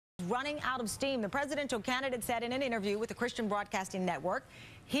running out of steam. The presidential candidate said in an interview with the Christian Broadcasting Network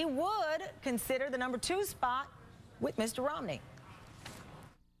he would consider the #2 spot with Mr. Romney.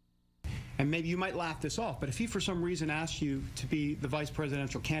 And maybe you might laugh this off, but if he for some reason asked you to be the vice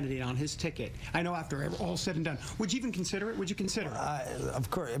presidential candidate on his ticket, I know after all said and done, would you even consider it? Would you consider it? Of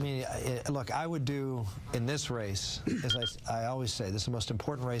course. I mean, look, I would do in this race, as I always say, this is the most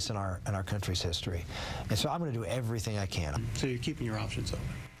important race in our country's history. And so I'm going to do everything I can. So you're keeping your options open?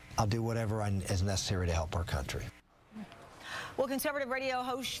 I'll do whatever is necessary to help our country. Well, conservative radio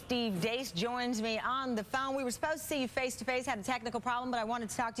host Steve Deace joins me on the phone. We were supposed to see you face-to-face, had a technical problem, but I wanted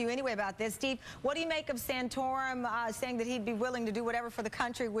to talk to you anyway about this. Steve, what do you make of Santorum saying that he'd be willing to do whatever for the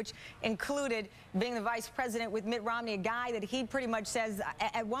country, which included being the vice president with Mitt Romney, a guy that he pretty much says,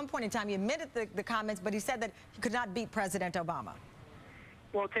 at one point in time, he admitted the comments, but he said that he could not beat President Obama.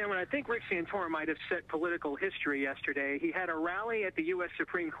 Well, Tamara, I think Rick Santorum might have set political history yesterday. He had a rally at the U.S.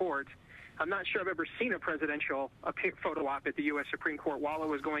 Supreme Court. I'm not sure I've ever seen a presidential photo op at the U.S. Supreme Court while it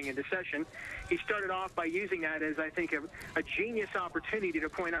was going into session. He started off by using that as, I think, a genius opportunity to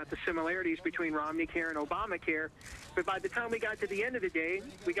point out the similarities between Romneycare and Obamacare. But by the time we got to the end of the day,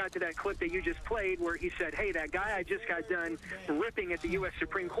 we got to that clip that you just played where he said, hey, that guy I just got done ripping at the U.S.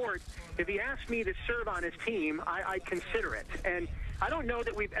 Supreme Court, if he asked me to serve on his team, I'd consider it. And I don't know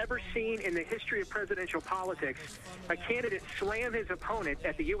that we've ever seen in the history of presidential politics a candidate slam his opponent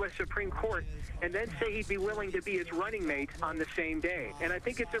at the U.S. Supreme Court and then say he'd be willing to be his running mate on the same day. And I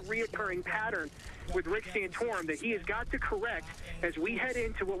think it's a reoccurring pattern with Rick Santorum that he has got to correct as we head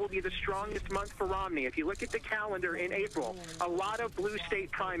into what will be the strongest month for Romney. If you look at the calendar in April, a lot of blue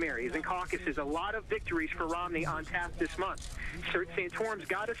state primaries and caucuses, a lot of victories for Romney on tap this month. So Santorum's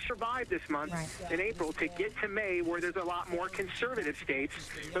got to survive this month in April to get to May, where there's a lot more conservative states.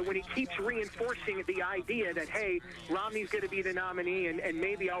 But when he keeps reinforcing the idea that, hey, Romney's going to be the nominee and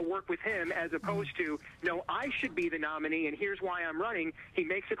maybe I'll work with him, as opposed to, no, I should be the nominee and here's why I'm running, he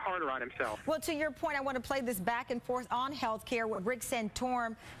makes it harder on himself. Well, to your point, I want to play this back and forth on health care, what Rick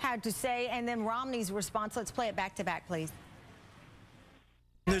Santorum had to say, and then Romney's response. Let's play it back to back, please.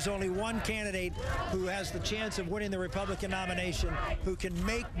 There's only one candidate who has the chance of winning the Republican nomination who can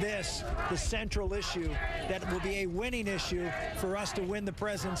make this the central issue that will be a winning issue for us to win the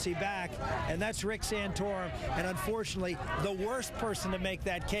presidency back, and that's Rick Santorum. And unfortunately, the worst person to make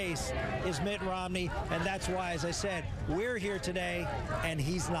that case is Mitt Romney, and that's why, as I said, we're here today and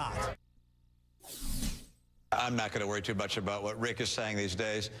he's not. I'm not going to worry too much about what Rick is saying these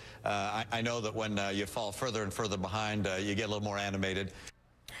days. I know that when you fall further and further behind, you get a little more animated.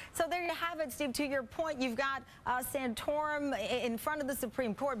 So there you have it, Steve. To your point, you've got Santorum in front of the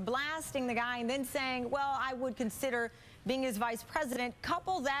Supreme Court blasting the guy and then saying, well, I would consider being his vice president.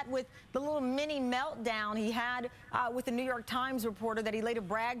 Couple that with the little mini meltdown he had with the New York Times reporter that he later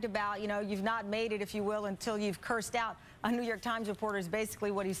bragged about. You know, you've not made it, if you will, until you've cursed out a New York Times reporter is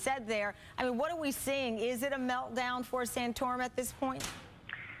basically what he said there. I mean, what are we seeing? Is it a meltdown for Santorum at this point?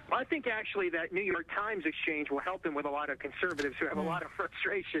 Well, I think actually that New York Times exchange will help him with a lot of conservatives who have a lot of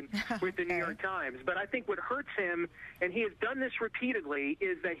frustration with the New York Times. But I think what hurts him, and he has done this repeatedly,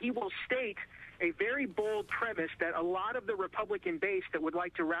 is that he will state a very bold premise that a lot of the Republican base that would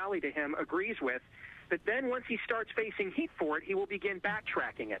like to rally to him agrees with. But then once he starts facing heat for it, he will begin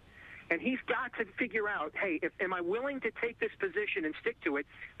backtracking it. And he's got to figure out, hey, am I willing to take this position and stick to it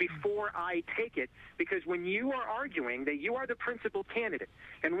before I take it? Because when you are arguing that you are the principal candidate,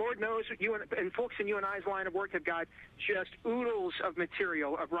 and Lord knows you and folks in you and I's line of work have got just oodles of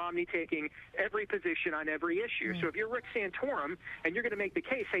material of Romney taking every position on every issue. So if you're Rick Santorum and you're going to make the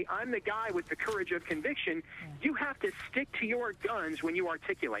case, hey, I'm the guy with the courage of conviction, you have to stick to your guns when you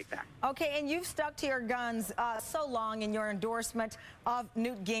articulate that. Okay, and you've stuck to your guns so long in your endorsement of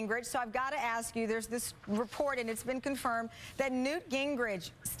Newt Gingrich. So I've got to ask you, there's this report, and it's been confirmed, that Newt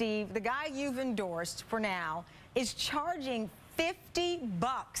Gingrich, Steve, the guy you've endorsed for now, is charging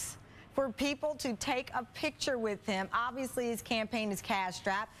 $50 for people to take a picture with him. Obviously, his campaign is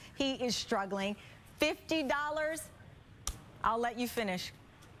cash-strapped. He is struggling. $50? I'll let you finish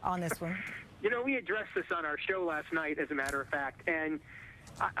on this one. You know, we addressed this on our show last night, as a matter of fact, and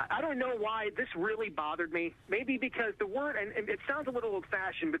I don't know why this really bothered me. Maybe because the word, and it sounds a little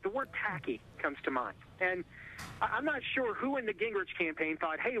old-fashioned, but the word tacky comes to mind. And I'm not sure who in the Gingrich campaign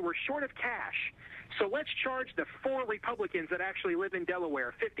thought, hey, we're short of cash, so let's charge the 4 Republicans that actually live in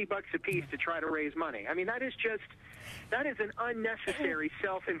Delaware $50 apiece to try to raise money. I mean, that is an unnecessary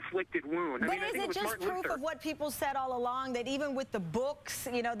self-inflicted wound. But is it just proof of what people said all along, that even with the books,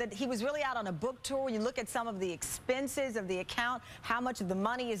 you know, that he was really out on a book tour? You look at some of the expenses of the account, how much of the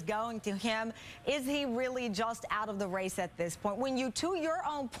money is going to him. Is he really just out of the race at this point? When you, to your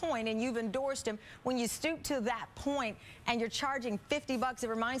own point, and you've endorsed him, when you stoop to that point and you're charging $50, it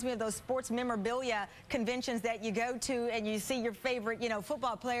reminds me of those sports memorabilia conventions that you go to and you see your favorite,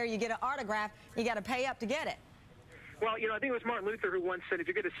 football player, you get an autograph, you got to pay up to get it. Well, I think it was Martin Luther who once said, if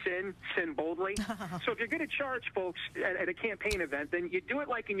you're going to sin, sin boldly. So if you're going to charge folks at a campaign event, then you do it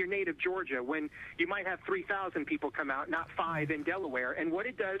like in your native Georgia, when you might have 3,000 people come out, not 5 in Delaware. And what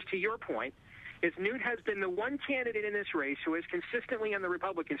it does, to your point, is Newt has been the one candidate in this race who has consistently on the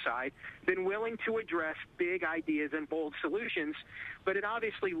Republican side been willing to address big ideas and bold solutions, but it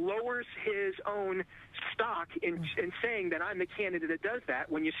obviously lowers his own stock in saying that I'm the candidate that does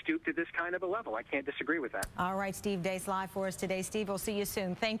that when you stoop to this kind of a level. I can't disagree with that. All right, Steve Deace live for us today. Steve, we'll see you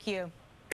soon. Thank you.